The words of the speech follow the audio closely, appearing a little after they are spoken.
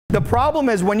The problem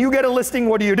is when you get a listing,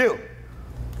 what do?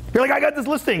 You're like, I got this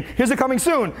listing. Here's the coming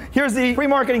soon. Here's the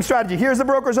pre-marketing strategy. Here's the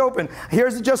brokers open.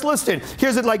 Here's the just listed.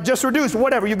 Here's it like just reduced,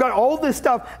 whatever. You've got all this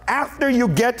stuff after you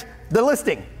get the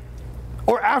listing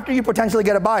or after you potentially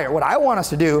get a buyer. What I want us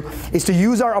to do is to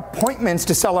use our appointments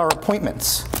to sell our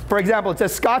appointments. For example, it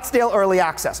says Scottsdale Early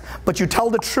Access, but you tell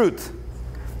the truth.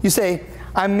 You say,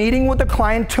 I'm meeting with the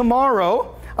client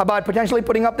tomorrow about potentially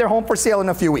putting up their home for sale in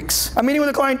a few weeks. I'm meeting with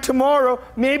a client tomorrow,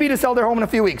 maybe to sell their home in a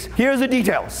few weeks. Here's the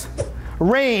details.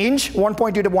 Range,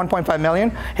 1.2 to 1.5 million.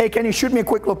 Hey, can you shoot me a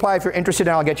quick reply if you're interested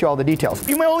and I'll get you all the details.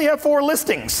 You may only have 4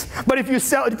 listings, but if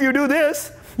you do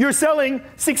this, you're selling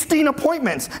 16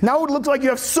 appointments. Now it looks like you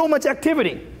have so much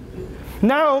activity.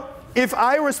 Now, if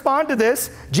I respond to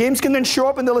this, James can then show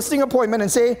up in the listing appointment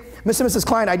and say, Mr. and Mrs.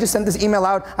 Client, I just sent this email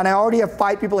out and I already have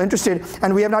 5 people interested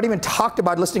and we have not even talked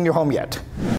about listing your home yet.